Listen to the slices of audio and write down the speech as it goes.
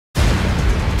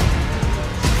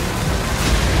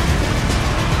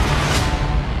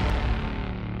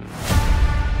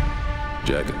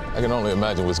Jacket. I can only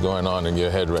imagine what's going on in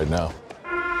your head right now.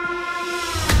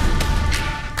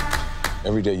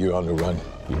 Every day you're on the run,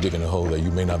 you're digging a hole that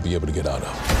you may not be able to get out of.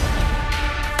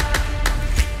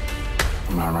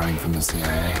 I'm not running from the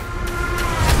CIA.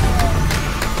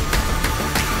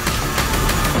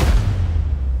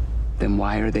 Then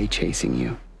why are they chasing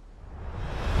you?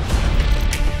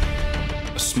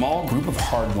 A small group of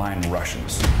hardline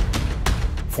Russians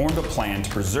formed a plan to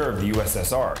preserve the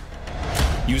USSR.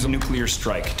 Use a nuclear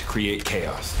strike to create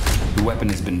chaos. The weapon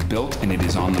has been built and it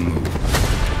is on the move.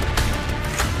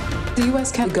 The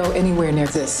U.S. can't go anywhere near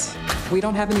this. We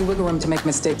don't have any wiggle room to make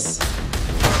mistakes.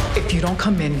 If you don't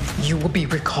come in, you will be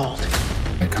recalled.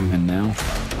 If I come in now,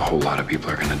 a whole lot of people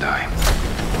are gonna die.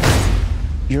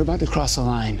 You're about to cross a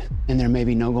line, and there may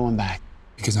be no going back.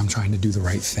 Because I'm trying to do the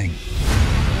right thing.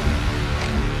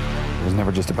 It was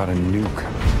never just about a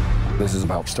nuke. This is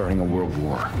about starting a world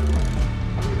war.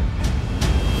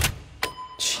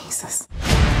 Jesus.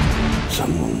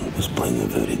 Someone was playing a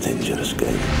very dangerous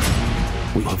game.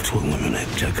 We have to eliminate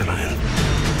Jack Ryan.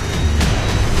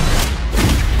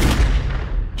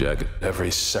 Jacket, every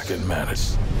second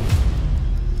matters.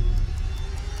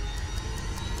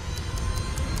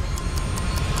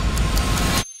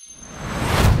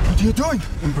 What are you doing?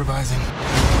 Improvising.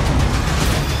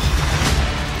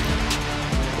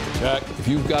 Jack, if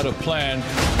you've got a plan,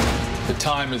 the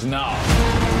time is now.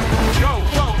 Go,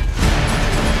 go!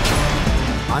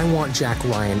 I want Jack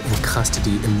Ryan in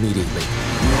custody immediately.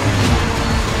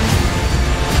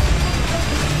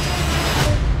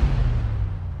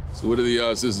 So what are the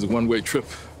odds this is a one-way trip?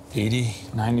 80,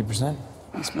 90%.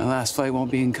 It's my last fight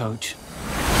won't be in coach.